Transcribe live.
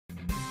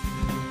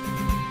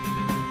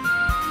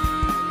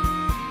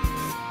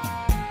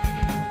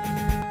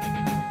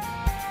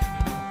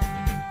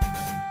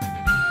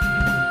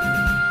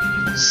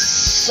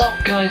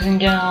Sup guys and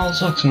gals,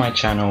 welcome to my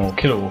channel,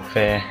 Killawulf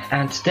here,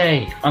 and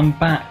today I'm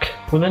back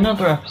with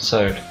another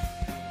episode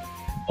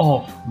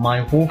of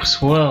my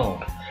Wolf's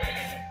World.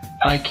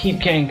 I keep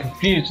getting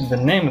confused with the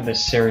name of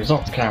this series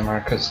off camera,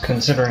 because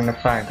considering the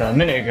fact that a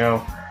minute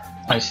ago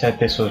I said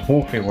this was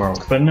Wolfy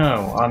World, but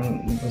no,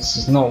 this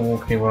is not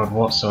Wolfy World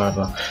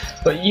whatsoever.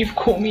 But you've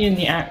caught me in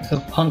the act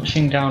of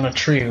punching down a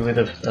tree with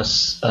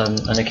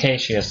an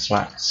acacia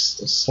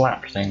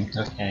sapling,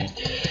 okay.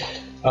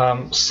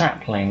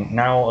 Sapling,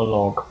 now a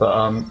log,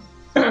 but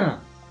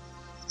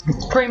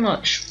pretty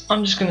much,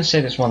 I'm just gonna say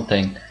this one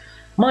thing.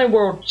 My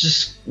world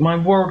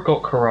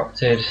got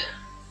corrupted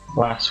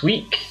last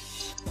week.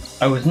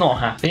 I was not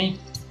happy.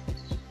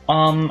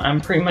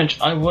 And pretty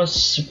much I was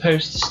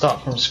supposed to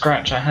start from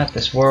scratch. I had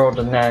this world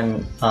and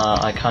then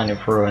I kind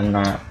of ruined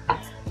that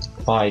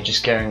by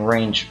just going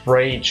rage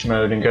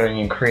mode and going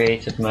in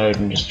creative mode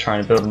and just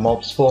trying to build a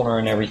mob spawner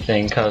and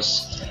everything,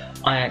 because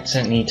I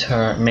accidentally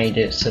made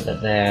it so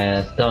that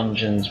their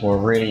dungeons were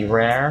really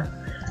rare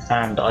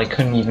and I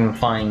couldn't even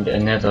find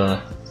another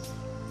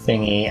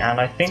thingy, and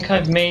I think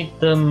I've made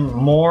them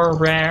more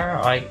rare.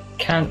 I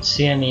can't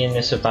see any in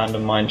this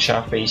abandoned mine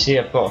shaft, but you see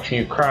I've got a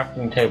few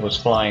crafting tables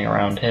flying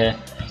around here.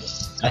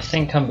 I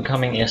think I'm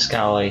becoming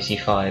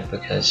Iskal85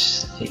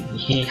 because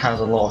he has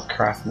a lot of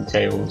crafting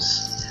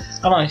tables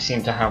and I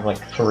seem to have like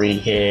 3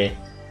 here.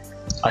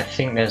 I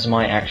think there's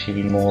might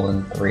actually be more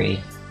than 3.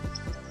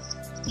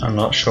 I'm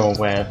not sure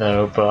where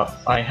though, but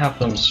I have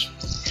them.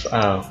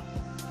 Oh,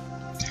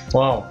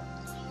 well,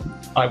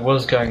 I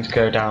was going to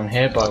go down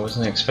here, but I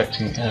wasn't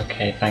expecting.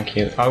 Okay, thank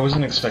you. I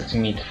wasn't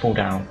expecting me to fall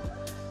down.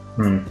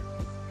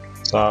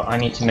 But I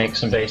need to make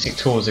some basic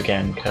tools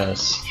again,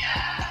 because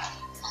yeah,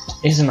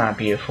 isn't that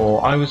beautiful?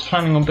 I was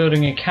planning on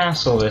building a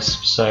castle this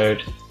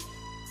episode,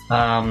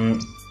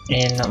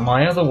 in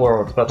my other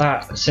world,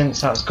 but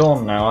since that's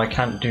gone now, I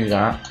can't do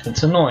that.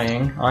 It's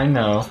annoying, I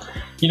know.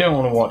 You don't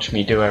want to watch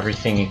me do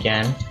everything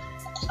again,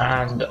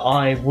 and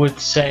I would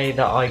say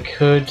that I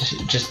could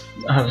just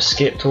have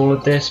skipped all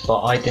of this,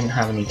 but I didn't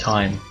have any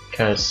time,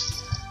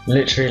 because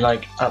literally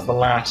like at the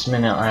last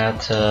minute I had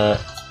to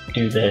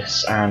do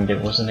this and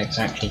it wasn't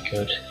exactly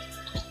good.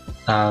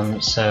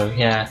 So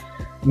yeah,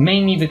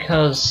 mainly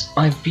because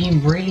I've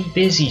been really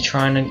busy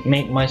trying to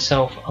make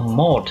myself a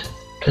mod,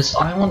 because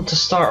I want to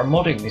start a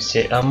modded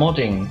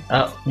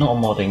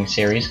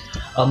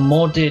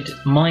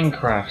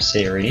Minecraft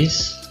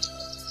series,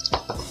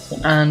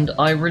 and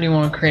I really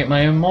want to create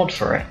my own mod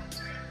for it.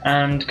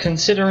 And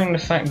considering the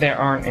fact there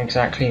aren't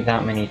exactly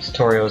that many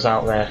tutorials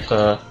out there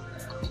for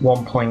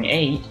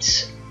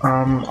 1.8,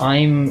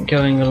 I'm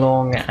going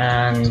along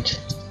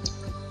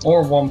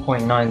or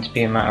 1.9 to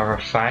be a matter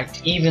of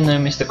fact, even though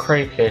Mr.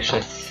 Crayfish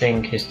I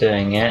think is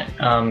doing it.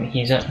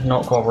 He's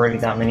not got really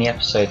that many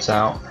episodes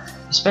out,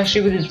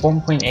 especially with his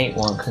 1.8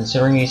 one,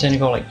 considering he's only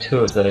got like 2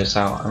 of those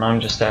out, and I'm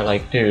just there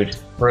like, dude,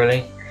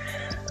 really?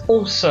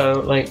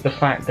 Also, like the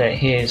fact that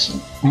his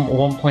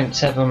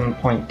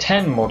 1.7.10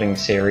 modding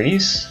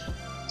series,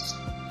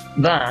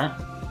 that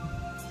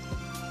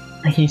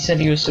he said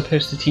he was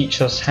supposed to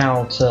teach us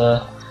how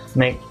to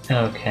make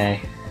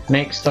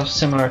stuff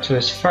similar to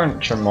his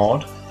furniture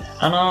mod,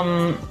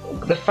 and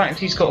the fact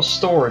he's got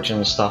storage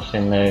and stuff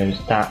in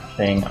that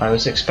thing, I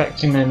was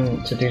expecting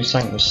him to do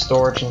something with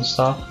storage and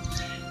stuff.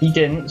 He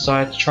didn't, so I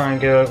had to try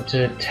and go over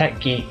to Tech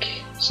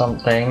Geek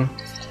something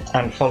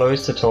and follow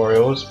his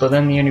tutorials, but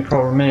then the only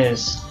problem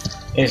is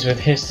with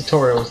his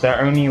tutorials, they're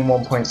only in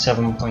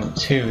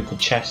 1.7.2, the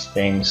chest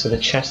thing, so the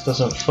chest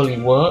doesn't fully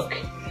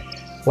work.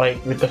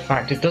 Like, with the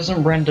fact it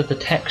doesn't render the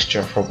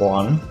texture for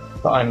one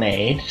that I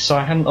made, so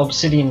I had an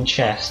obsidian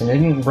chest and it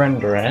didn't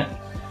render it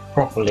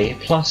properly,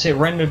 plus it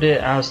rendered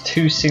it as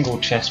 2 single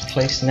chests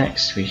placed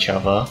next to each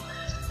other,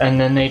 and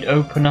then they'd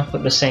open up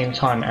at the same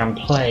time and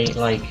play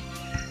like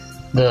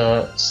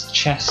the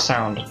chest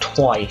sound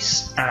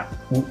twice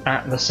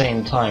at the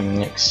same time in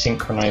like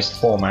synchronized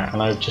format,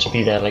 and I would just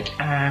be there like,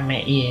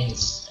 my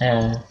ears.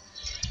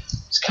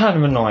 It's kind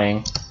of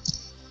annoying.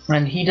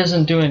 And he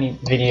doesn't do any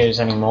videos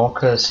anymore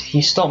because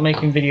he stopped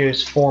making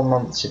videos 4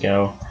 months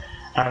ago,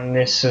 and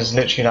this is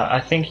literally like,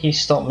 I think he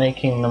stopped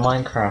making the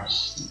Minecraft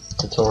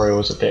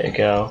tutorials a bit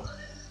ago,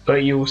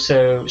 but he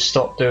also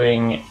stopped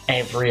doing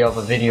every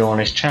other video on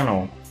his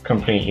channel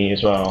completely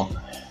as well.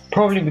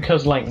 Probably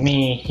because, like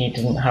me, he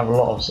didn't have a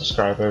lot of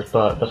subscribers,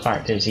 but the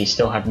fact is he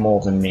still had more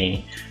than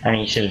me, and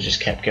he should have just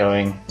kept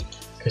going.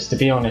 Because to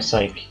be honest,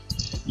 like,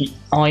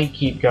 I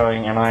keep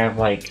going and I have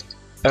like,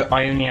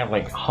 I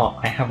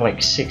have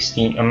like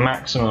 16, a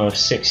maximum of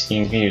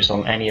 16 views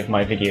on any of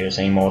my videos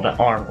anymore that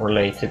aren't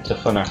related to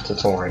FNAF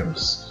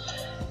tutorials.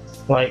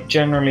 Like,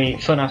 generally,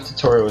 FNAF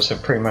tutorials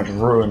have pretty much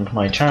ruined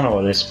my channel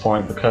at this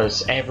point,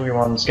 because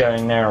everyone's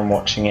going there and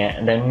watching it,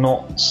 and they're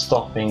not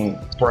stopping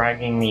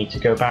bragging me to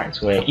go back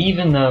to it,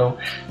 even though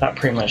that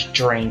pretty much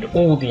drained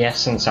all the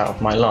essence out of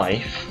my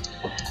life,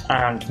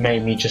 and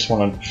made me just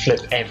want to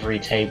flip every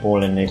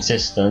table in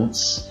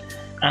existence,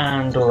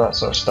 and all that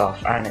sort of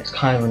stuff. And it's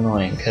kind of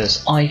annoying,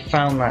 because I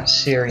found that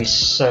series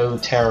so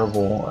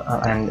terrible,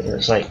 and it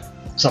was like,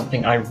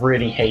 something I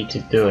really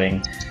hated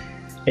doing.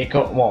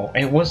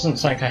 It wasn't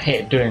something I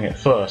hated doing at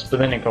first, but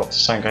then it got to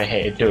something I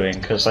hated doing,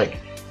 because like,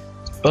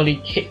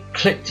 bloody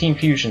Click Team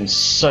Fusion's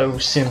so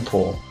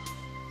simple,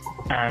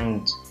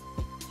 and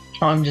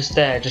I'm just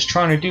there, just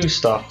trying to do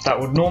stuff that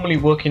would normally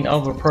work in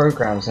other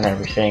programs and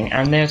everything,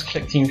 and there's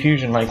Click Team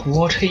Fusion like,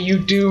 what are you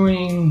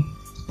doing?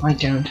 I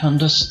don't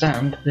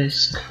understand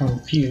this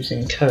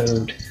confusing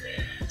code.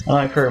 And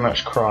I pretty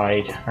much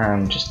cried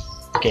and just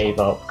gave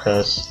up,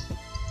 because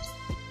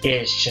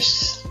it's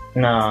just,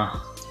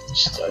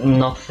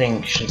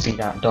 nothing should be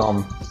that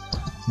dumb.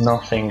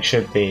 Nothing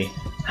should be.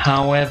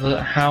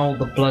 However, how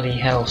the bloody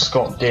hell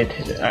Scott did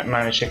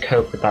manage to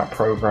cope with that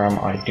program,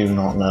 I do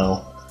not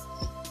know.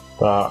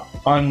 But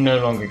I'm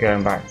no longer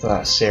going back to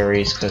that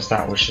series, because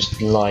that was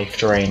just life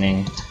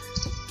draining.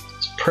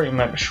 It pretty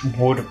much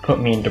would have put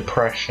me in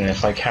depression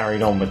if I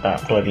carried on with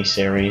that bloody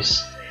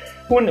series.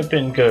 Wouldn't have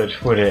been good,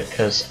 would it?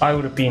 Because I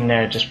would have been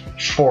there just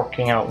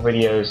forking out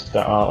videos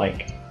that are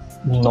like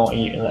not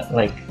even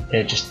like,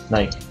 they're just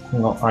like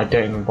not, I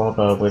don't even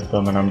bother with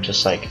them, and I'm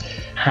just like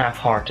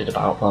half-hearted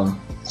about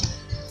them.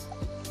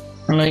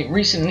 And like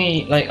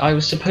recently, like I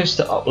was supposed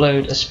to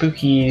upload a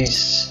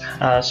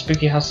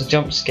Spooky House of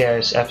Jump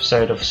Scares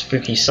episode of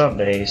Spooky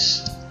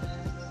Sundays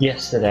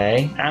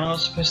yesterday, and I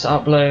was supposed to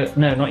upload,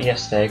 no, not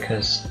yesterday,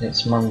 because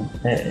it's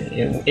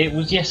it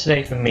was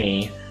yesterday for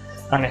me.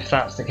 And if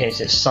that's the case,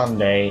 it's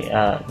Sunday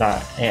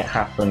that it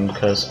happened,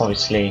 because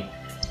obviously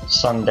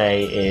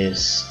Sunday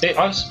is...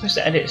 I was supposed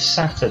to edit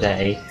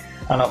Saturday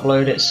and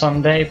upload it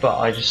Sunday, but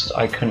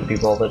I couldn't be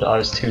bothered. I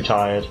was too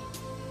tired.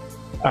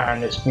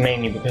 And it's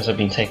mainly because I've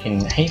been taking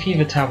hay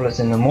fever tablets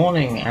in the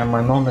morning, and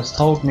my mom has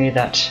told me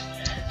that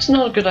it's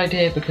not a good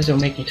idea because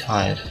it'll make you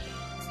tired.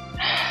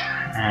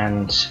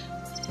 And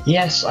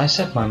yes, I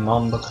said my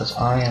mom, because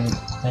I've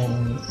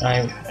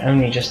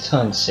only just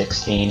turned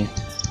 16.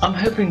 I'm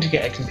hoping to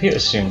get a computer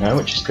soon though,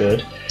 which is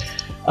good.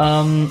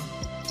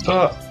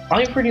 But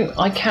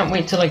I can't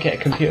wait till I get a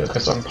computer,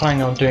 because I'm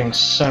planning on doing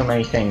so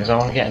many things. I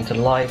want to get into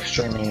live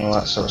streaming and all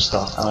that sort of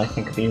stuff, and I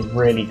think it'd be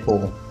really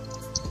cool.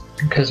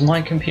 Because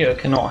my computer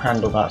cannot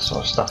handle that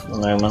sort of stuff at the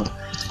moment.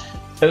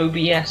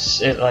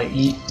 OBS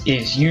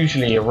is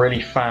usually a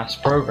really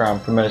fast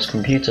program for most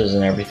computers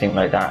and everything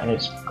like that, and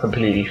it's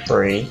completely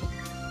free.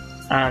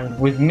 And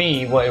with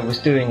me, what it was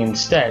doing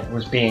instead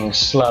was being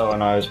slow,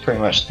 and I was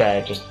pretty much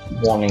there just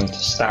wanting to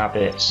stab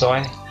it.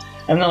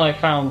 And then I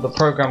found the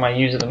program I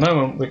use at the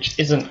moment, which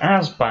isn't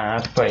as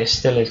bad, but it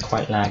still is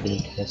quite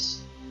laggy,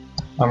 because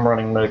I'm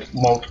running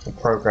multiple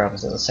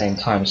programs at the same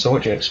time. So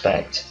what do you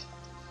expect?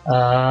 What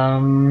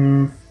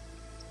am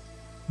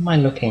I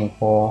looking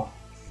for?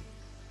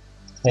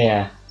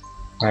 Yeah.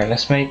 Right,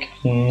 let's make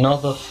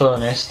another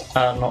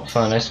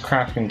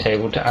crafting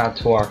table to add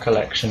to our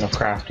collection of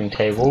crafting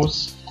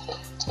tables.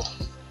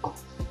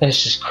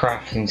 There's just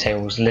crafting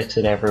tables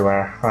littered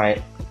everywhere.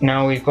 Right,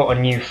 now we've got a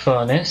new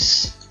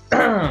furnace.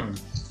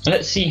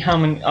 Let's see how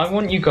many... I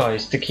want you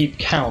guys to keep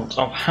count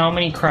of how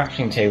many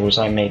crafting tables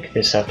I make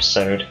this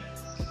episode.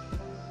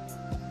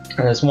 And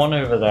there's one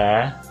over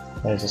there.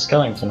 There's a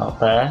skeleton up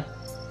there.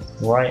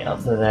 Right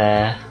up to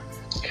there.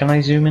 Can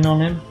I zoom in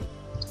on him?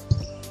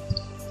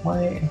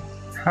 Why?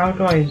 How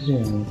do I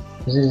zoom?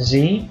 Is it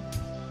Z?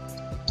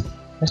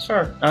 Let's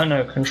start. Oh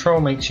no,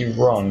 control makes you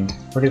run.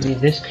 Would it be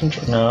this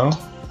control? No.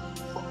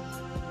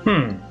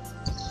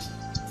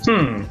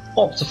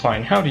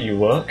 Optifine, how do you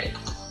work?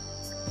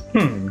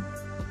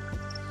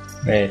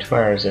 Wait,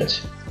 where is it?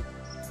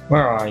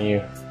 Where are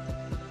you?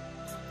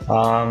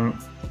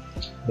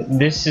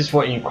 This is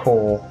what you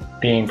call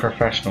being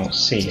professional.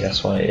 See,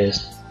 that's what it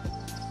is.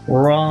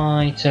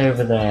 Right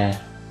over there.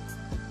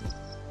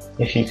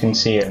 If you can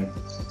see it.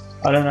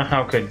 I don't know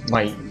how good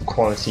my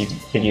quality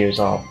videos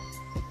are.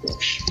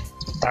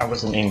 That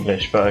wasn't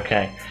English, but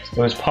okay. It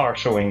was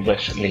partial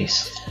English at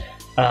least.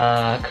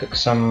 Cook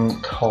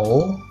some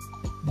coal.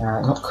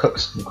 Not cook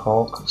some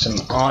coal, cook some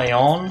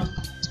iron.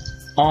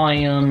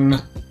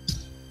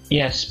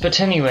 Yes, but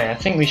anyway, I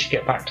think we should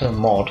get back to the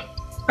mod.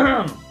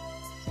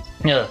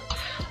 Yeah,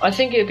 I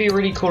think it'd be a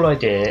really cool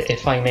idea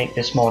if I make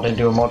this mod and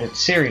do a modded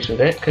series with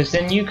it, because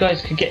then you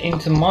guys could get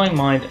into my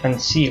mind and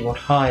see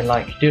what I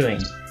like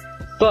doing.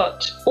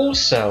 But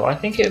also, I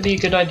think it would be a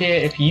good idea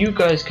if you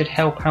guys could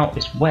help out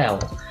as well.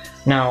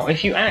 Now,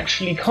 if you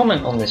actually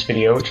comment on this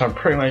video, which I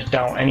pretty much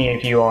doubt any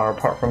of you are,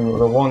 apart from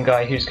the one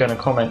guy who's going to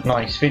comment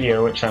nice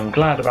video, which I'm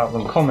glad about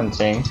them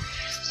commenting,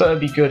 but it'd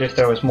be good if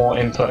there was more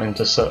input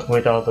into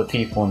with other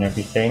people and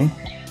everything.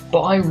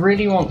 But I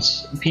really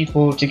want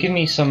people to give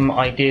me some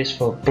ideas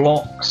for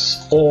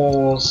blocks,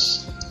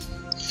 ores,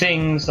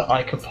 things that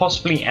I could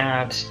possibly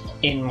add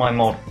in my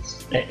mod.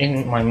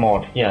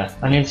 Yeah,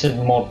 I need to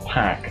mod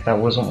pack. That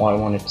wasn't what I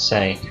wanted to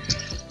say.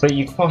 But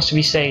you could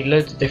possibly say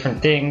loads of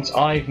different things.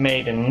 I've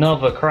made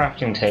another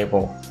crafting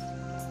table,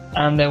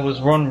 and there was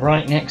one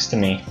right next to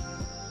me.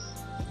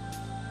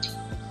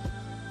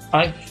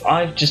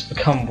 I've just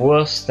become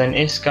worse than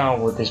Iskall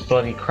with his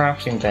bloody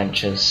crafting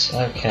benches.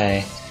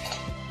 Okay,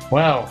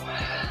 well,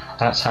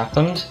 that's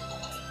happened.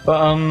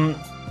 But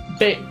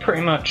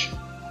pretty much,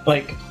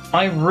 like,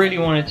 I really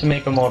wanted to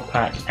make a mod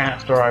pack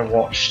after I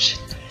watched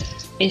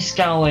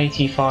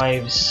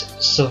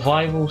Iskal85's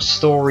Survival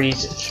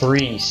Stories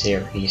 3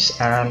 series,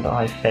 and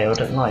I failed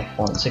at life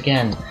once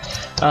again.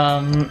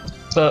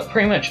 But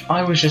pretty much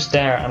I was just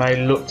there and I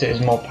looked at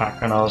his mod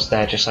pack and I was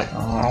there just like,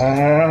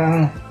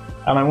 and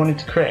I wanted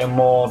to create a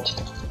mod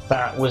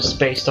that was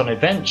based on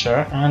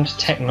adventure and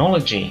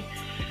technology.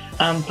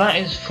 And that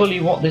is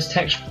fully what this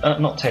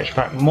mod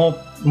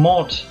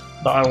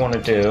that I want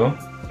to do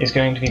is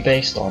going to be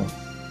based on.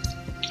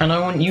 And I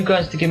want you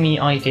guys to give me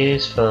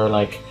ideas for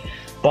like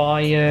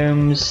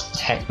biomes,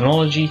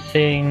 technology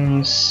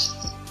things,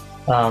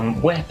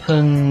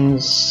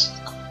 weapons,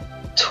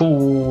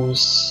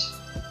 tools,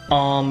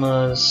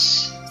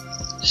 armors,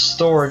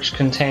 storage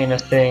container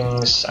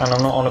things, and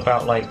I'm not on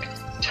about like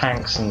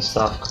tanks and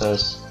stuff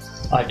because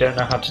I don't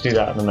know how to do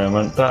that at the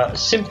moment, but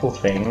simple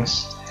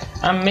things,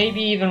 and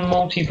maybe even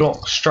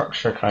multi-block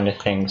structure kind of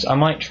things. I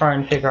might try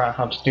and figure out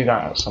how to do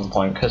that at some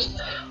point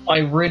because I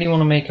really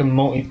want to make a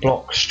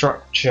multi-block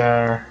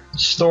structure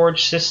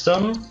storage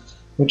system,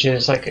 which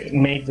is like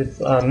made with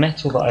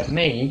metal that I've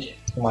made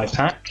for my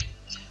pack,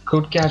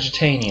 called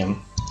Gadgetanium,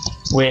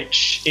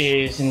 which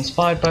is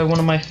inspired by one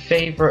of my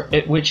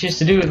favorite, which is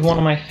to do with one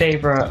of my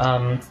favorite,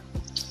 one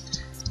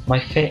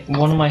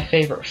of my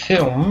favorite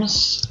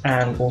films,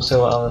 and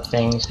also other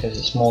things because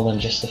it's more than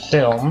just a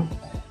film,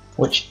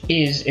 which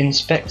is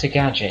Inspector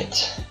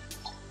Gadget.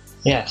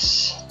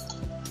 Yes,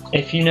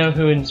 if you know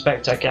who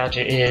Inspector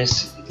Gadget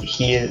is,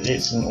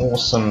 it's an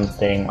awesome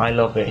thing. I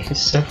love it.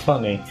 It's so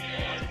funny.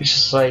 It's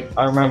just like,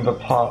 I remember the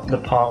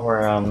part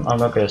where, I'm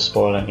not going to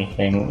spoil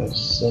anything,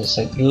 there's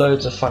like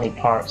loads of funny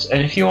parts,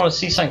 and if you want to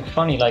see something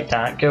funny like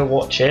that, go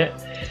watch it.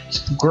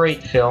 It's a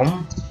great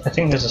film. I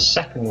think there's a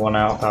second one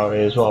out about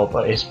it as well,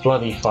 but it's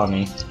bloody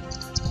funny.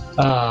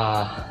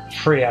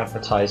 Free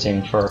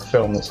advertising for a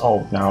film that's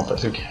old now, but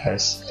who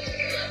cares.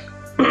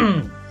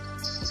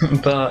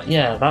 But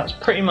yeah, that's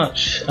pretty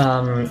much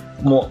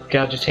what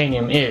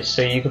Gadgetanium is.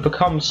 So you can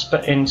become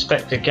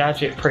Inspector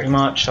Gadget pretty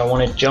much. I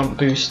wanted jump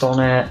boost on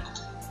it.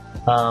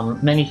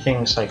 Many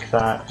things like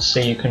that, so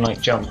you can like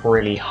jump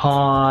really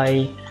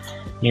high,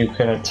 you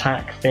can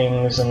attack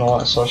things and all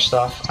that sort of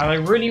stuff. And I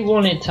really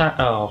wanted to,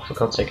 oh for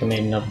God's sake, I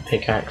made another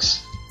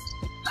pickaxe.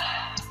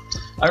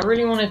 I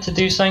really wanted to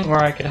do something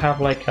where I could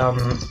have like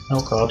oh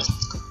god,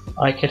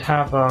 I could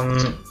have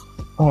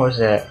what was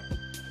it?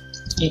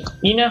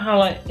 You know how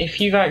like, if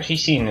you've actually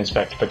seen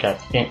Inspector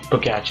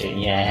Gadget,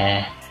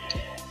 yeah,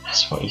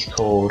 that's what he's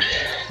called.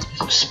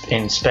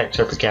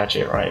 Inspector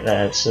Gadget right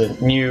there. It's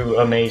a new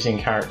amazing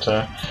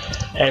character.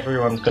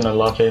 Everyone's gonna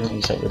love him.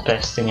 He's like the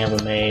best thing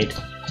ever made.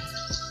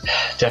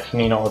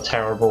 Definitely not a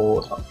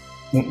terrible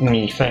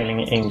me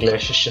failing at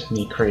English, it's just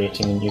me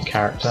creating a new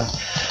character.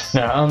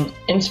 Now,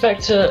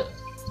 Inspector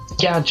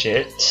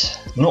Gadget,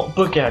 not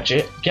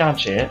Gadget,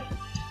 Gadget,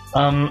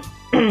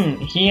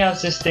 he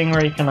has this thing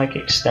where he can like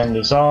extend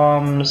his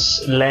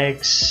arms,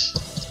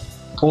 legs,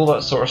 all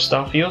that sort of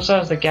stuff. He also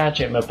has the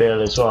Gadget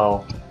Mobile as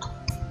well.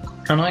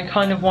 And I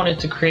kind of wanted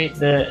to create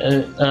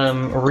the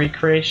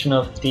recreation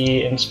of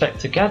the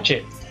Inspector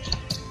Gadget,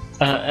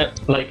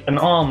 like an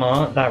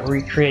armor that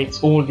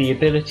recreates all the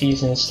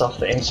abilities and stuff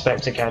that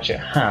Inspector Gadget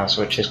has,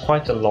 which is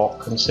quite a lot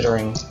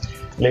considering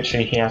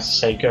literally he has to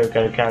say go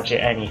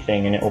gadget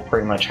anything and it will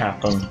pretty much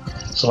happen.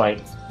 So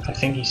like, I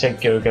think he said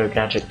go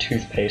gadget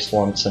toothpaste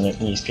once and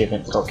he's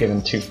got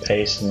given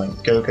toothpaste, and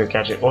like go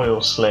gadget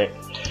oil slick.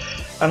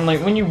 And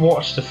like when you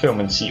watch the film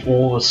and see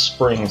all the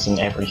springs and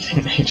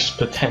everything they just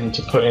pretend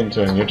to put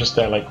into him, you're just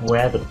there like,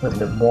 where the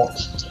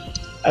what?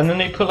 And then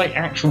they put like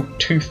actual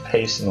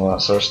toothpaste and all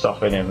that sort of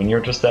stuff in him, and you're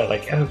just there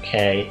like,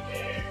 okay,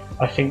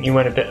 I think you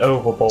went a bit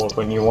overboard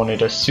when you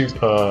wanted a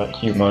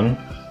superhuman,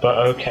 but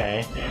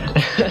okay.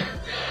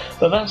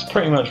 But that's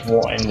pretty much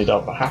what ended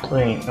up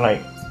happening.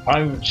 Like,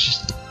 I would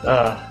just,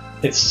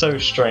 it's so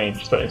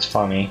strange, but it's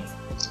funny.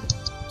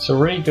 It's a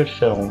really good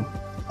film,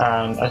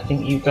 and I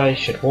think you guys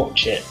should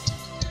watch it.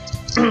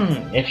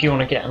 If you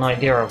want to get an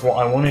idea of what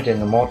I wanted in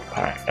the mod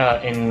pack,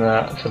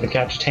 for the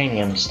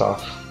Gadgetanium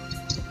stuff.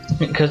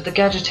 Because the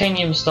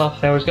Gadgetanium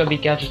stuff, there was going to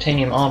be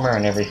Gadgetanium armor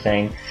and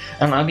everything,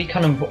 and that'd be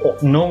kind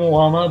of normal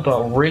armor,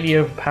 but really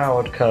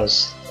overpowered,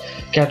 because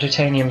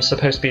Gadgetanium is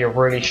supposed to be a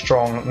really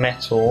strong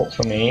metal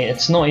for me.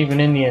 It's not even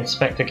in the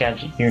Inspector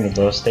Gadget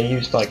universe, they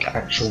used like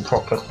actual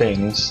proper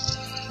things.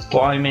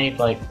 But I made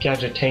like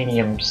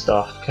Gadgetanium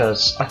stuff,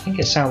 because I think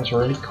it sounds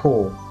really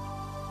cool.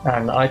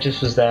 And I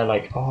just was there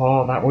like,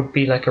 oh, that would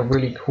be like a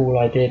really cool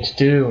idea to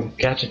do,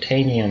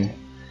 Gadgetanium.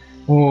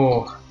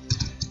 Ooh.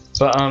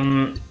 But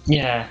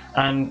yeah,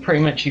 and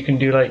pretty much you can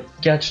do like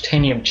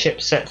Gadgetanium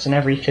chipsets and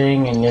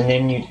everything, and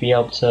then you'd be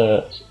able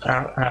to,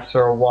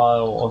 after a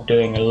while of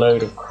doing a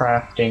load of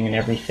crafting and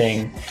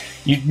everything,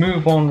 you'd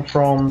move on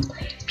from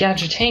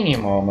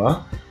Gadgetanium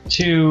armor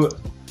to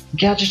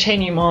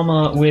Gadgetanium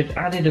armor with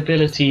added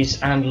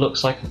abilities and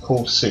looks like a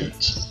cool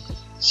suit.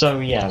 So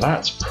yeah,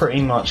 that's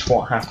pretty much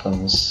what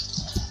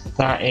happens.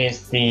 That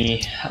is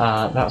the,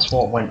 that's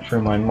what went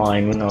through my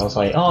mind when I was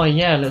like, oh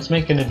yeah, let's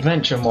make an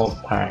adventure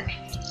mod pack.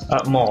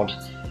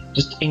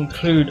 just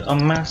include a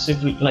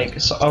massive, like,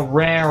 a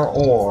rare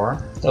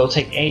ore that will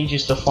take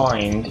ages to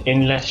find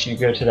unless you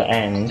go to the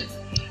end,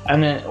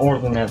 and then, or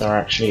the nether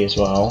actually as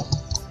well,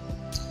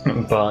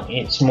 but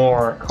it's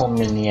more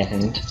common in the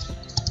end.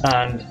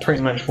 And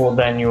pretty much what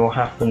then you'll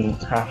have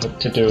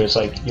to do is,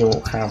 like,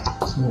 you'll have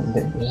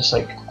just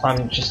like,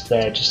 I'm just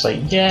there just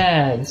like,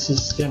 yeah, this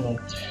is gonna,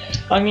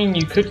 I mean,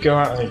 you could go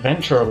out and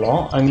adventure a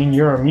lot. I mean,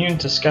 you're immune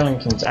to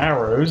skeletons'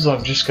 arrows,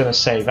 I'm just gonna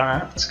say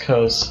that,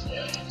 because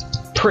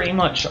pretty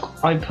much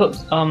I put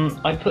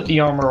the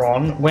armor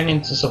on, went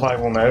into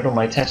survival mode on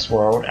my test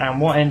world,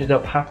 and what ended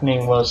up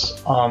happening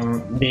was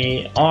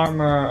the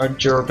armor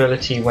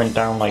durability went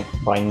down like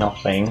by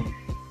nothing.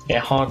 It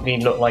hardly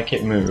looked like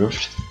it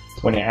moved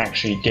when it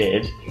actually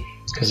did,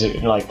 because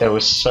it, like, there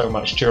was so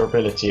much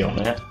durability on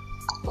it.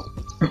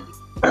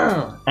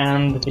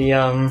 And the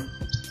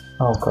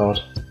oh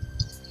god,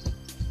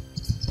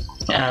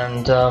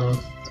 and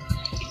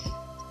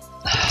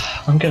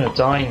I'm gonna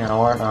die now,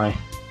 aren't I?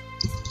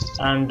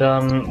 And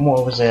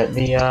what was it?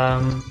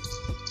 I'm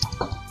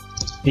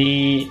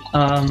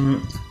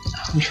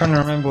trying to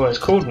remember what it's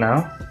called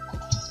now.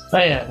 Oh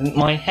yeah,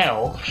 my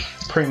health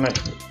pretty much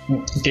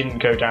didn't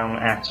go down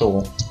at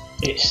all.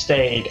 It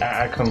stayed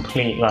at a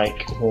complete,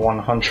 like,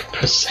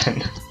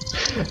 100%.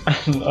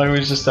 And I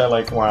was just there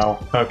like, wow,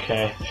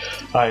 okay,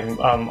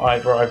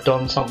 either I've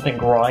done something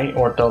right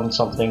or done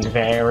something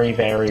very,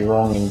 very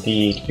wrong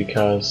indeed,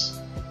 because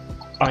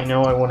I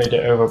know I wanted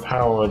it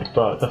overpowered,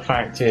 but the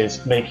fact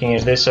is, making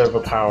it this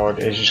overpowered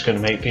is just going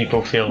to make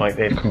people feel like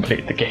they've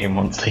completed the game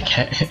once they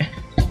get it.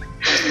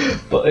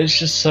 But it's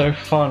just so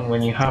fun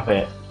when you have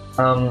it.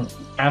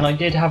 And I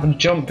did have a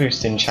jump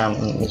boost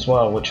enchantment as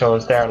well, which I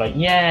was there like,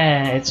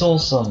 yeah, it's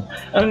awesome.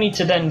 Only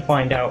to then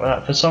find out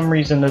that for some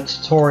reason the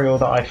tutorial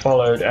that I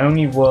followed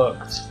only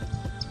worked,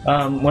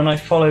 when I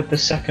followed the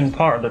second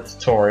part of the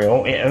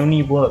tutorial, it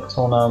only worked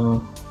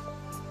on,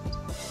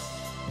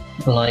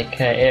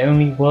 it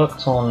only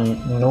worked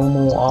on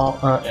normal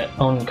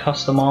on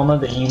custom armor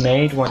that you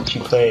made once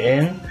you put it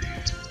in,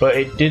 but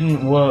it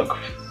didn't work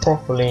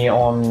properly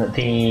on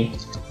the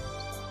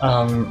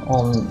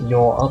on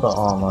your other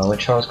armor,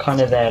 which I was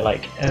kind of there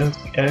like, oh,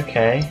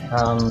 okay,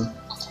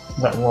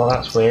 well,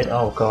 that's weird.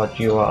 Oh god,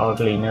 you are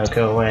ugly, no,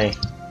 go away.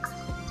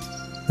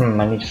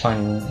 I need to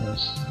find,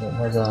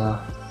 where's a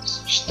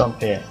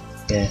stump here?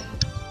 Yeah,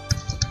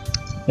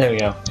 there we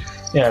go.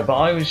 Yeah, but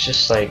I was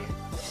just like,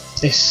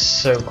 this is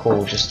so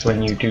cool just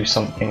when you do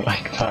something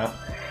like that.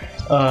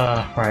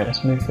 Right,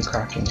 let's move the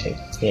crafting table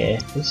here.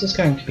 This is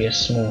going to be a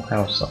small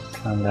house I've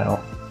planned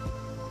out.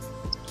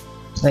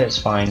 It's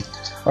fine.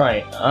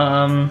 Right,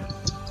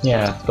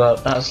 yeah,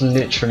 but that's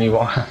literally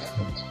what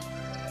happened.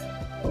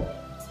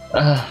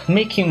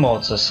 Making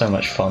mods are so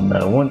much fun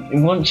though.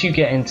 Once you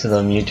get into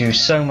them, you do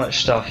so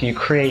much stuff, you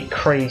create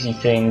crazy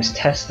things,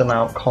 test them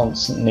out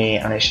constantly,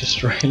 and it's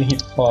just really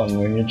fun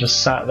when you're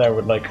just sat there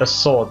with like a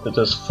sword that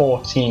does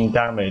 14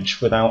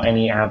 damage without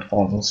any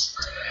add-ons,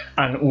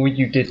 and all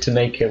you did to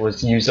make it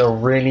was use a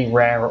really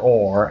rare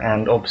ore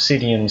and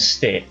obsidian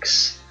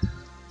sticks.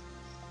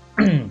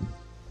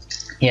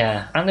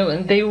 Yeah,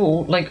 and they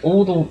were like,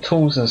 all the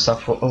tools and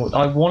stuff,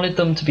 I wanted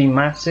them to be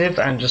massive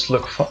and just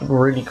look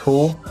really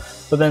cool,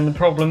 but then the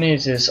problem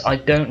is I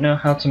don't know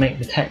how to make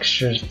the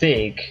textures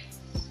big,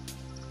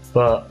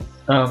 but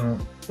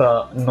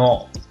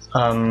not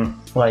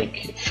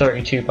like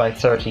 32 by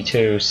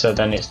 32, so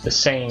then it's the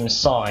same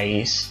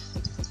size.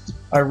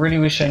 I really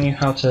wish I knew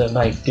how to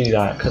like do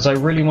that, because I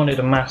really wanted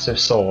a massive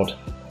sword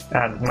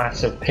and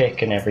massive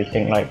pick and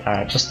everything like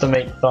that, just to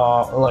make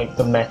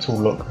the metal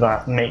look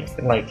make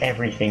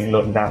everything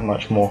look that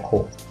much more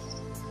cool.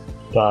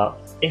 But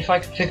if I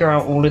could figure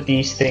out all of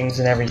these things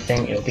and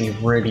everything, it'll be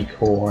really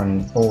cool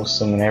and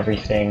awesome and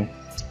everything.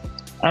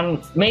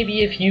 And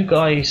maybe if you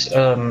guys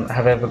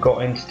have ever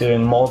got into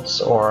doing mods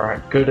or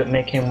are good at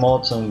making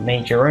mods and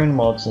made your own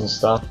mods and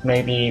stuff,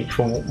 maybe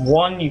for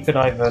one you could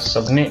either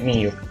submit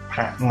me your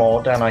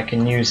mod and I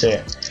can use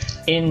it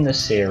in the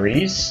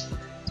series,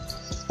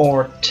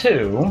 or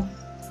two,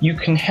 you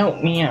can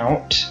help me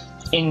out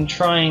in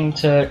trying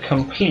to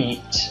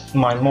complete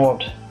my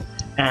mod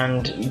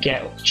and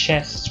get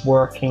chests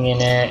working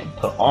in it,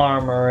 put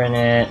armor in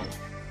it,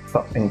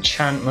 put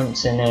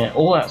enchantments in it,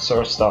 all that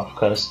sort of stuff,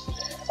 because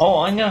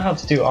I know how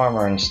to do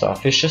armor and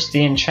stuff, it's just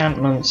the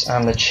enchantments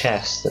and the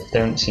chests that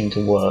don't seem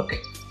to work.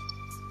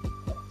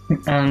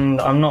 And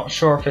I'm not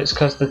sure if it's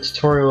because the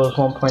tutorial is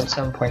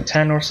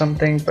 1.7.10 or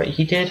something, but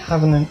he did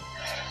have a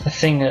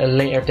thing at a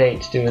later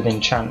date to do with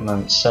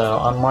enchantments, so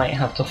I might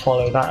have to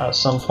follow that at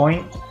some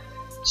point.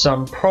 So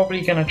I'm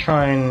probably going to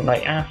try and,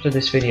 like, after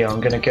this video, I'm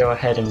going to go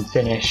ahead and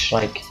finish,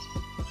 like,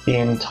 the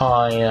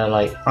entire,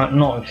 like,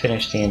 not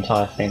finish the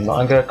entire thing, but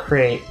I'm going to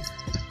create,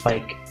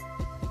 like,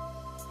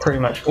 pretty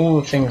much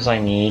all the things I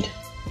need,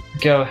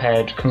 go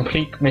ahead,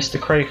 complete Mr.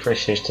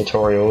 Crayfish's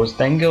tutorials,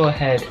 then go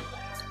ahead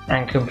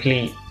and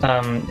complete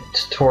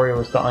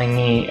tutorials that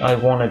I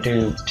want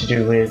to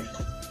do with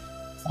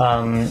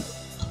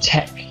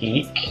Tech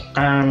Geek,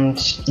 and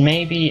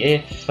maybe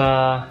if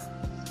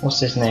what's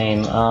his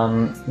name?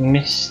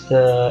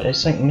 Mr.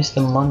 It's like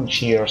Mr.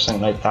 Munchie or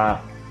something like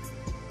that.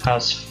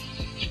 Has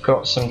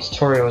got some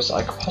tutorials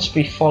I could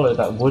possibly follow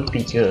that would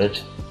be good.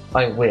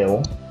 I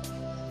will.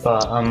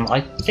 But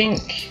I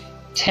think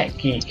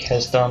TechGeek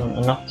has done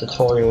enough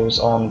tutorials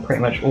on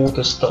pretty much all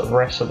the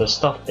rest of the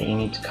stuff that you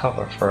need to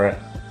cover for it.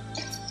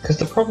 Because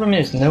the problem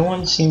is, no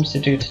one seems to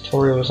do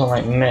tutorials on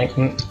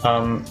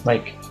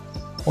like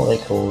what are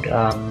they called?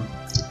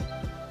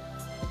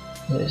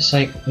 It's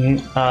like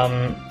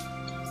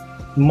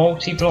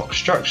multi-block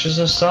structures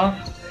and stuff.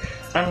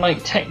 And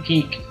like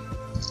TechGeek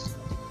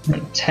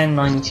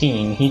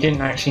 1019, he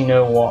didn't actually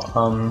know what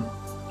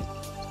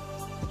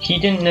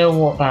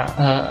that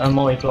a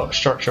multi-block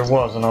structure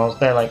was, and I was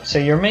there like, so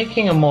you're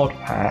making a mod,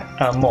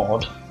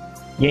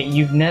 yet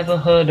you've never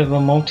heard of a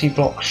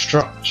multi-block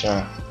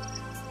structure.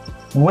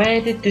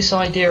 Where did this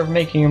idea of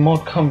making a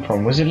mod come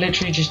from? Was it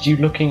literally just you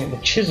looking at the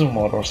chisel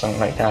mod or something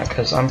like that?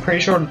 Because I'm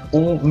pretty sure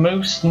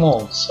most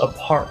mods,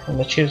 apart from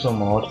the chisel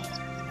mod,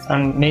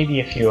 and maybe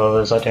a few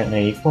others, I don't know,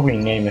 you can probably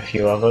name a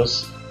few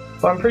others,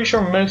 but I'm pretty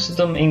sure most of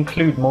them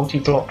include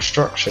multi-block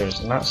structures,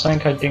 and that's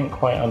something I didn't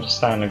quite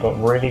understand. I got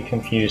really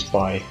confused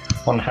by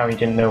on how he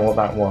didn't know what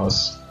that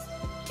was.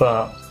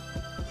 But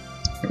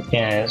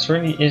yeah, it's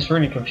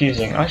really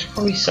confusing. I should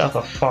probably set up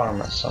a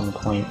farm at some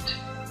point.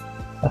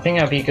 I think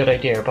that'd be a good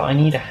idea, but I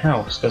need a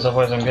house because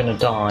otherwise I'm gonna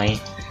die.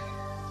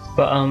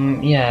 But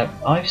yeah,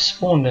 I've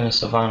spawned in a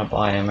savanna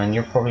biome, and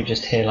you're probably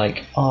just here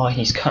like, oh,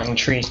 he's cutting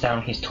trees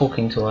down, he's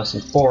talking to us,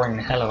 he's boring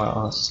the hell out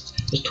of us.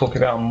 Just talking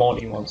about a mod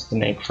he wants to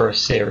make for a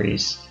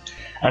series,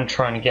 and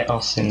trying to get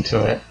us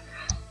into it.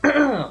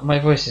 My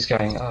voice is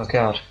going, oh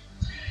god.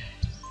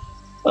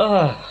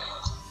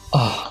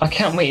 I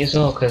can't wait as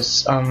well,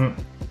 because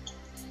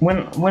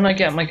when I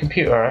get my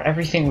computer,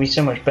 everything will be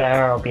so much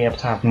better. I'll be able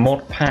to have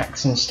mod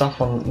packs and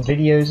stuff on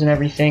videos and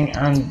everything,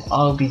 and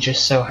I'll be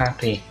just so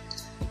happy.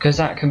 Because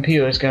that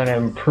computer is going to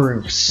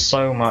improve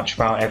so much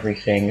about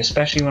everything,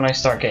 especially when I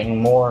start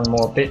getting more and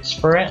more bits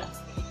for it.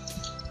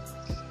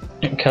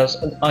 Because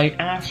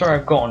after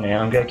I've gotten it,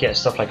 I'm going to get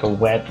stuff like a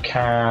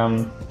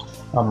webcam,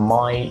 a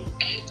mic.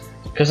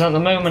 Because at the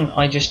moment,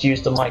 I just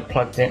use the mic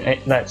plugged in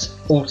that's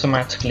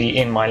automatically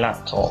in my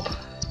laptop,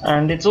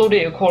 and its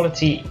audio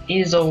quality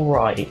is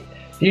alright.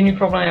 The only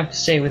problem I have to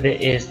say with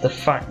it is the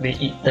fact that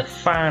the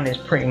fan is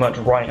pretty much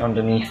right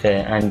underneath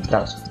it, and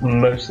that's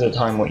most of the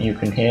time what you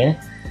can hear.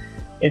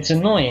 It's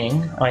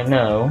annoying, I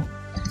know.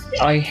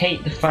 I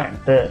hate the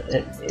fact that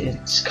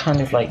it's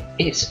kind of like,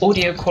 its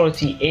audio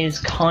quality is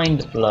kind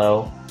of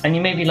low, and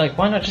you may be like,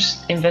 why not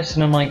just invest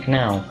in a mic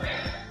now?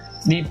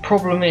 The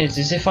problem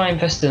is if I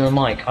invest in a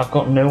mic, I've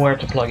got nowhere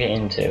to plug it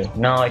into.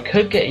 Now I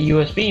could get a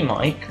USB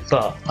mic,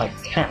 but I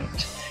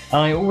can't.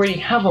 And I already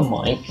have a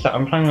mic that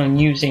I'm planning on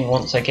using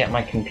once I get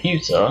my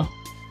computer,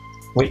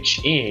 which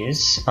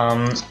is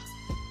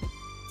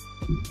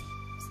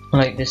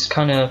like this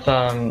kind of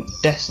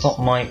desktop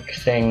mic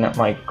thing that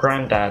my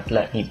granddad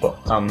let me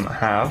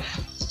have,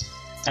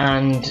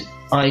 and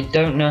I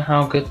don't know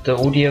how good the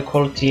audio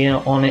quality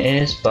on it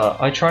is, but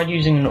I tried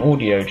using an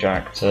audio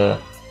jack to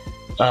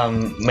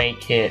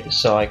make it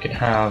so I could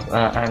have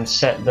and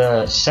set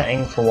the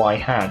setting for what I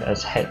had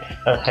as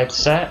a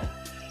headset,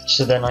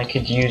 so then I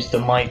could use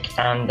the mic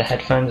and the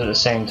headphones at the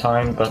same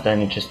time, but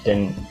then it just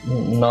didn't,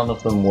 none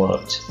of them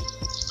worked.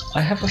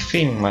 I have a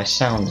feeling my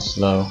sound is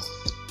low.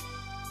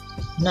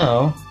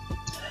 No.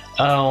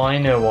 Oh, I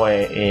know what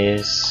it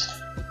is.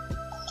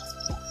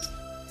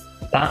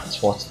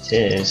 That's what it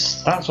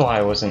is. That's why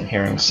I wasn't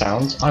hearing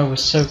sounds. I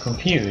was so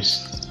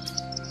confused.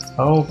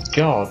 Oh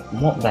god,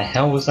 what the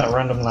hell was that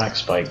random lag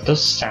spike?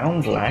 Does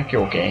sound lag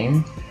your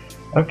game?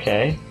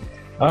 Okay.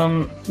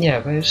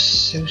 Yeah, but it was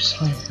so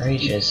silent for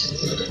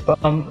ages. But,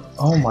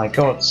 oh my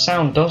god,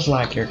 sound does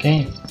lag your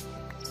game.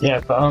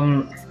 Yeah,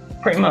 but,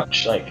 pretty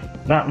much, like,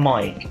 that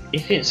mic,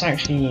 if it's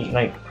actually,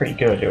 like, pretty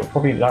good, I'll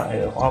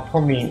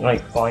probably,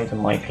 like, buy the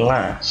mic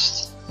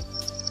last.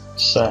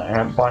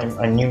 So, buy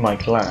a new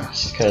mic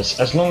last, because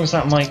as long as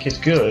that mic is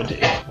good,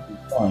 it'll be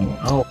fine.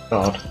 Oh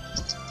god.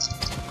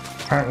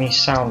 Apparently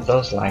sound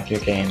does lag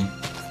your game.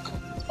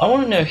 I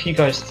want to know if you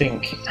guys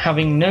think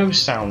having no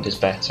sound is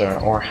better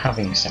or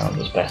having sound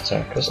is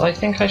better, because I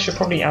think I should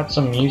probably add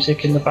some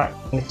music in the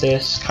background of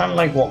this, kind of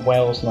like what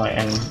WelsKnight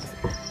and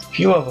a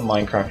few other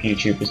Minecraft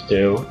YouTubers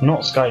do.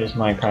 Not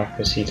SkydoesMinecraft,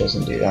 because he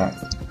doesn't do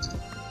that.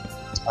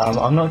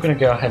 I'm not going to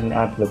go ahead and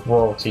add the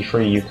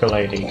royalty-free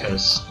ukulele,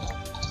 because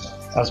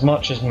as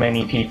much as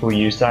many people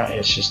use that,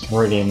 it's just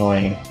really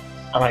annoying.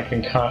 And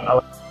I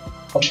like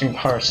watching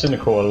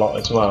Pyrocynical a lot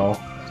as well.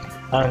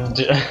 And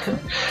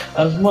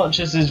as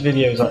much as his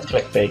videos are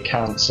clickbait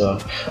cancer,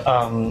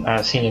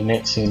 as he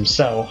admits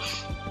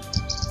himself,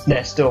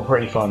 they're still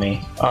pretty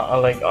funny.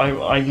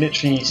 I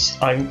literally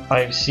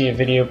see a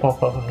video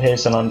pop up of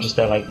his, and I'm just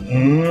there like,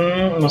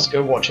 let's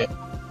go watch it.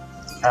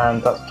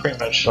 And that's pretty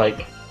much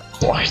like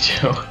what I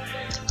do.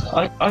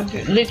 I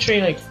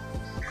literally like,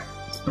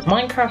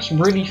 Minecraft's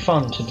really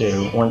fun to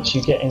do once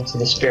you get into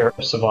the spirit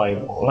of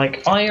survival.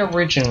 Like, I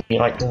originally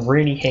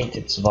really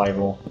hated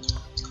survival.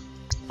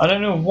 I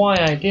don't know why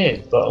I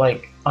did, but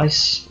like,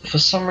 for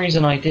some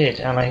reason I did,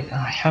 and I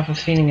have a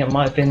feeling it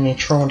might have been the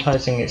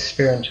traumatizing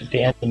experience with the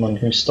Enderman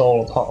who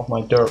stole a part of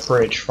my dirt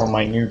bridge from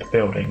my noob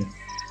building.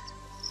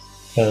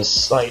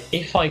 Because, like,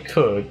 if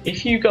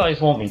you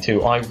guys want me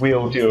to, I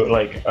will do it,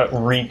 like,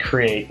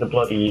 recreate the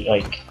bloody,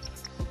 like,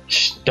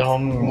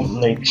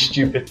 dumb, like,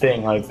 stupid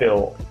thing I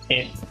built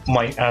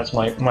as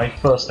my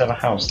first ever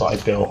house that I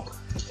built.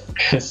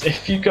 Because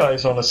if you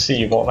guys want to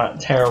see what that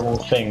terrible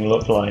thing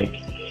looked like,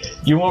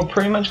 you are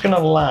pretty much gonna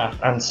laugh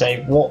and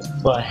say, what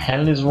the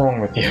hell is wrong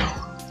with you?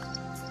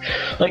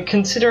 Like,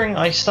 considering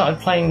I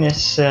started playing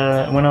this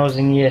when I was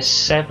in year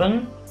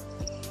 7,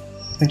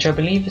 which I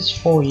believe is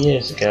 4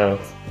 years ago.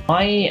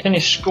 I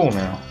finished school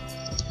now.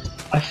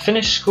 I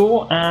finished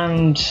school,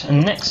 and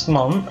next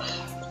month,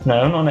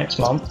 no, not next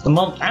month, the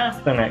month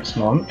after next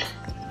month,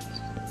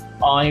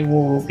 I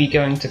will be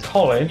going to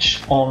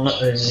college on the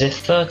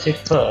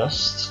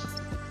 31st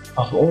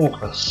of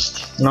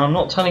August. Now, I'm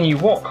not telling you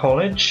what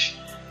college,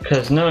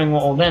 because knowing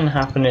what will then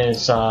happen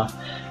is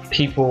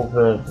people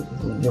will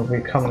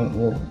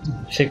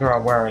figure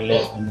out where I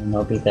live, and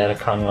they'll be there to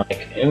kind of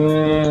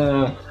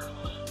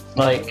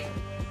like,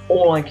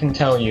 all I can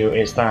tell you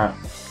is that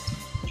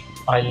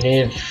I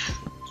live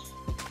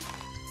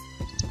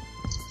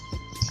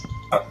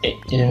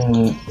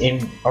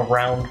in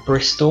around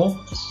Bristol.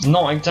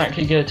 Not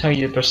exactly going to tell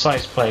you the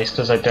precise place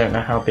because I don't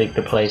know how big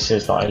the place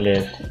is that I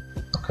live,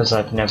 because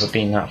I've never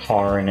been that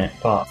far in it.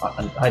 But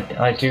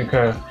I do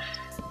go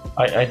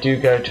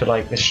to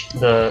like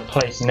the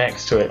place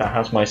next to it that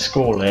has my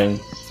school in,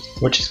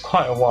 which is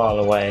quite a while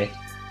away.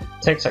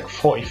 It takes like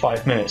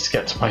 45 minutes to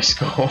get to my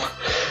school.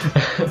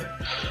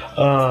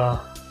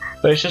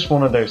 But it's just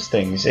one of those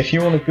things. If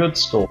you want a good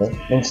school,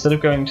 instead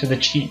of going to the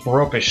cheap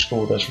rubbish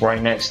school that's right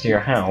next to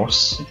your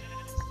house,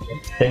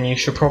 then you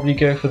should probably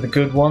go for the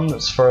good one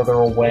that's further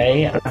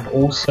away, and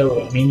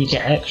also I mean you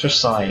get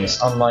exercise,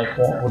 unlike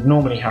what would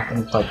normally happen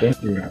if I didn't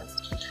do that.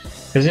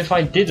 Because if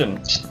I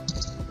didn't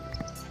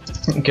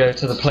go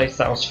to the place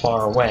that was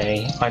far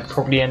away, I'd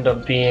probably end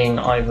up being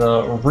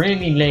either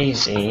really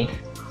lazy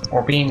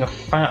or being a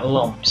fat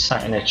lump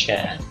sat in a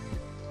chair.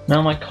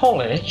 Now my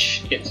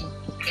college, it's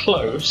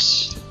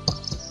close.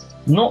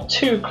 Not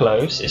too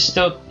close, it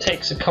still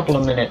takes a couple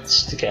of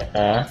minutes to get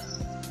there.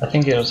 I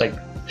think it was like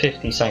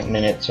 50-something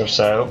minutes or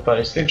so, but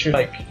it's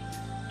literally like,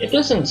 it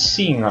doesn't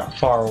seem that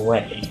far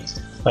away,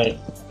 like,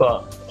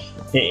 but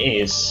it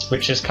is,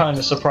 which is kind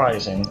of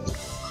surprising.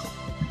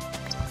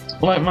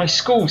 Like, my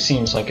school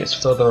seems like it's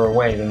further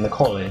away than the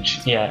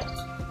college, yet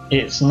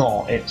it's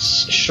not,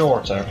 it's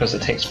shorter because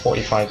it takes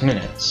 45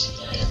 minutes.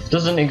 It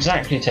doesn't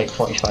exactly take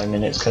 45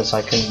 minutes because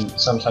I can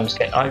sometimes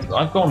get,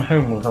 I've gone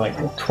home with like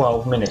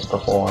 12 minutes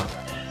before,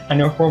 and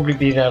you'll probably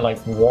be there like,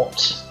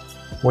 what?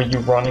 Were you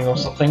running or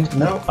something?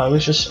 No, I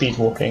was just speed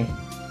walking.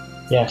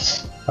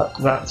 Yes,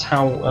 that's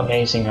how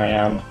amazing I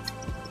am.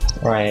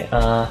 Right,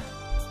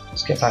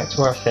 let's get back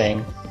to our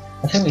thing.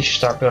 I think we should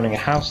start building a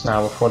house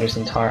now before this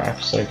entire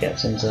episode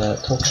gets into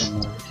talking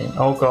and everything.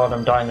 Oh god,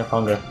 I'm dying of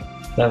hunger.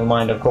 Never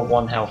mind, I've got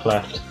 1 health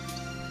left.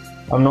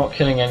 I'm not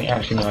killing any,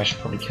 actually no, I should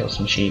probably kill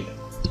some sheep.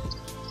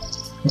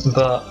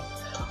 But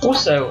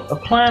also, a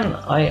plan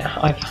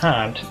I've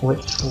had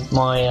with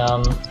my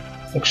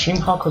Extreme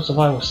Hardcore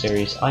Survival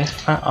series,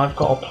 I've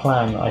got a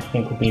plan that I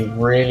think will be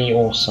really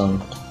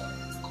awesome.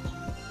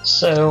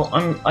 So,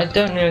 I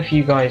don't know if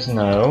you guys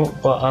know,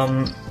 but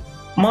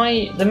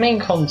the main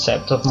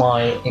concept of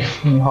my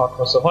Extreme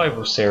Hardcore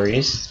Survival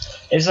series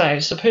is that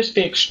it's supposed to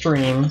be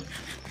extreme,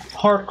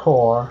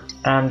 hardcore,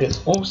 and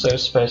it's also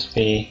supposed to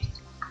be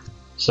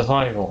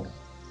survival.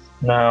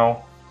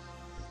 Now,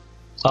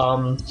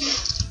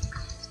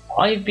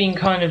 I've been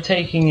kind of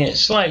taking it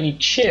slightly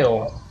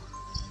chill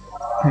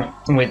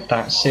with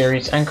that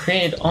series and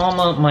created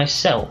armor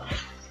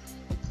myself.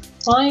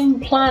 I'm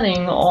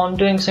planning on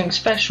doing something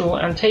special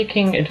and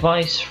taking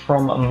advice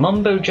from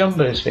Mumbo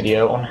Jumbo's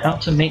video on how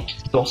to make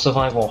your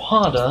survival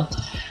harder,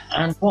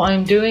 and what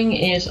I'm doing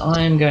is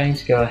I'm going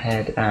to go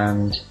ahead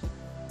and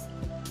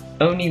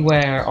only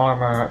wear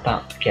armor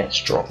that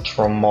gets dropped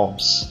from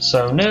mobs.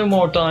 So no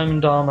more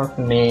diamond armor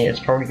for me,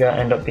 it's probably going to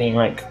end up being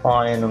like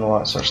iron and all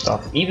that sort of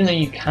stuff, even though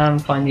you can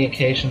find the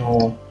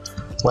occasional,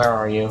 where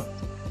are you?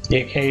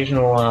 The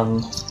occasional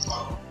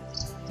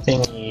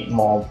thingy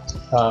mob.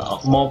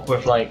 Mob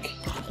with like,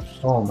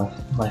 oh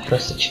my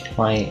first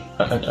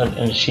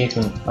an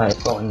achievement I've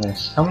got in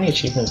this. How many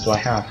achievements do I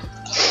have?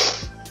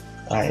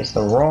 That is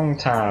the wrong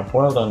tab.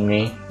 Well done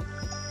me.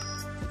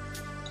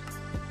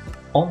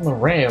 On the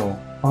rail.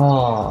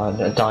 Oh,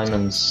 the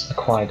diamonds.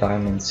 Acquire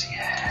diamonds.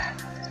 Yeah,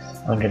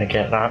 I'm gonna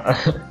get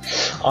that.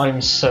 I'm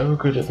so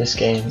good at this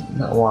game.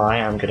 Well, I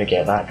am gonna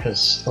get that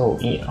because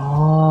it's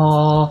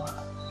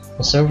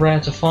so rare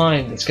to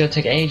find. It's gonna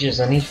take ages.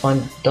 I need to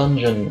find a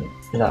dungeon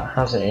that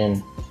has it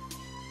in.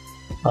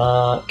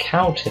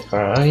 Cow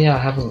tipper. Oh yeah, I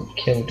haven't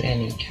killed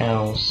any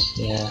cows.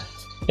 Yeah,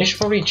 they should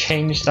probably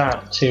change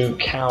that to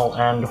cow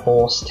and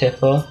horse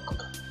tipper,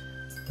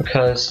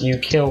 because you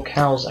kill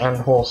cows and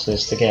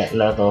horses to get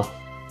leather.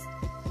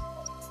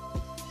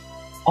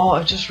 Oh,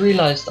 I just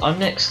realised I'm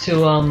next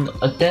to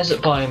a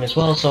desert biome as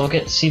well, so I'll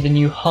get to see the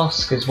new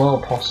husk as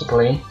well,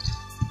 possibly.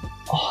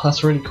 Oh,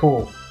 that's really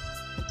cool.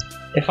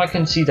 If I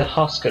can see the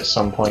husk at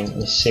some point in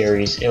this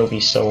series, it'll be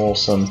so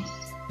awesome.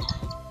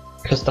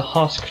 Because the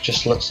husk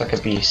just looks like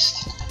a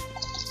beast.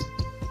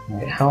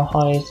 Right, how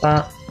high is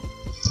that?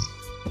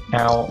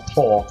 Now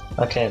 4.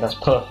 Okay, that's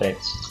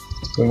perfect.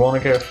 We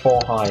want to go 4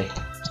 high.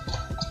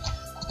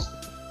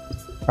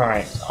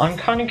 Alright, I'm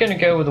kind of going to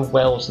go with a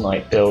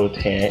WelsKnight build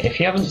here. If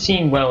you haven't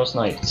seen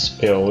WelsKnight's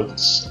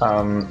builds,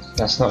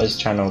 that's not his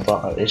channel,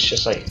 but it's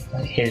just like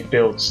his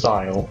build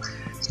style.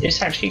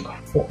 It's actually,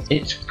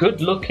 it's good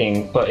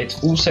looking, but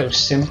it's also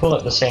simple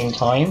at the same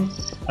time.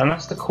 And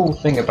that's the cool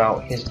thing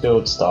about his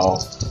build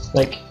style.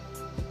 Like,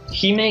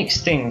 he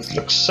makes things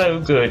look so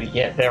good,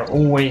 yet they're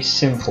always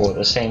simple at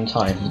the same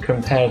time,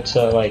 compared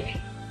to like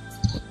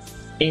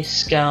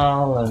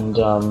Iskall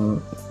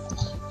and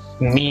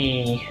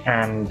me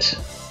and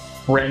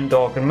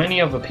RenDog and many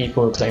other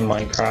people who play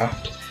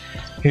Minecraft,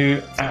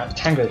 who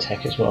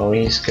TangoTek as well,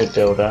 he's a good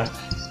builder.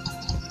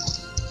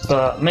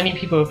 But many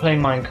people who play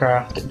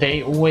Minecraft,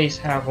 they always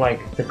have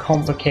like the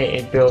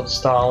complicated build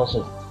styles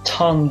with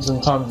tons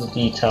and tons of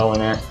detail in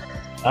it,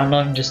 and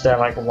I'm just there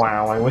like,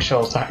 wow, I wish I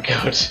was that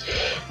good,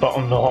 but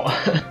I'm not.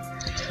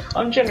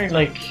 I'm generally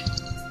like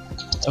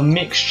a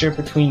mixture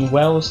between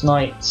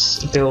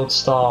WelsKnight's build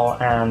style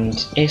and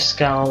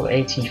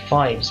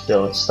Iskall85's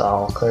build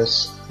style,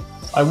 because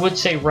I would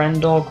say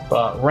RenDog,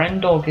 but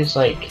RenDog is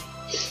like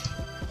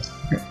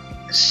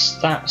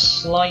that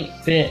slight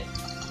bit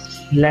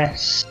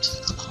less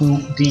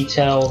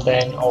detail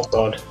than, oh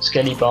god,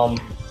 Skelly Bomb.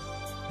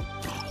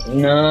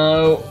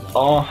 No!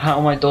 Oh, how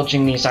am I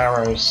dodging these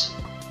arrows?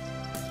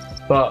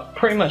 But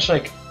pretty much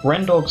like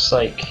RenDog's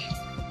like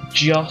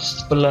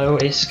just below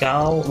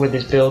Iskall with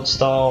his build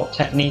style,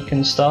 technique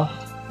and stuff.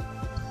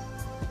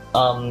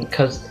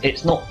 Because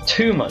it's not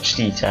too much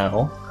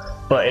detail,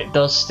 but it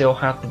does still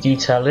have the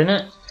detail in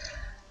it.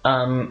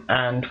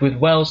 And with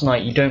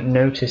WelsKnight you don't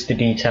notice the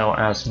detail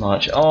as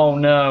much. Oh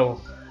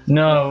no!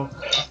 No!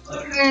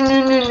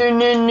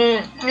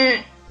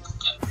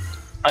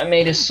 I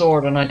made a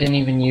sword and I didn't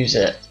even use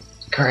it.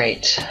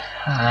 Great.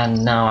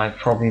 And now I've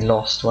probably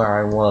lost where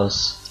I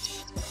was.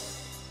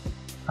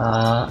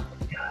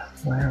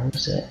 Where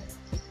was it?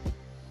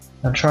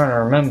 I'm trying to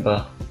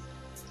remember.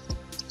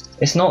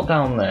 It's not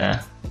down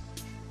there,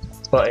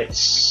 but it's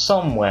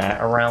somewhere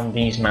around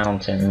these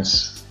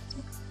mountains.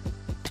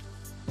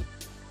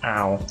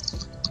 Ow.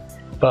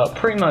 But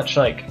pretty much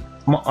like,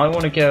 I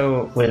want to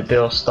go with a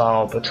build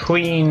style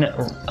between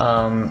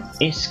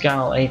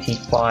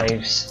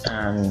Iskall85's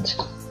and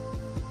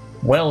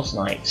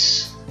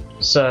WelsKnight's.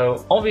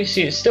 So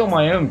obviously it's still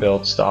my own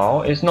build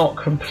style, it's not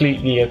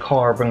completely a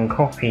carbon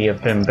copy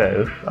of them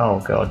both. Oh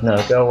god, no,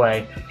 go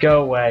away,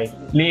 go away,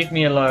 leave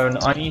me alone,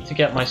 I need to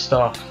get my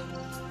stuff.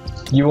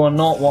 You are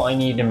not what I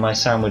need in my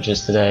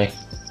sandwiches today.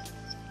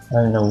 I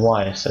don't know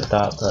why I said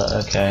that, but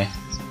okay.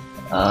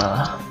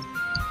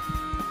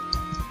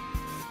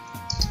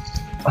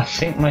 I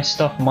think my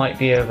stuff might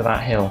be over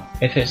that hill.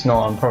 If it's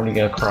not, I'm probably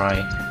gonna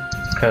cry,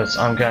 because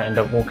I'm gonna end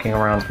up walking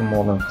around for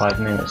more than 5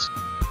 minutes.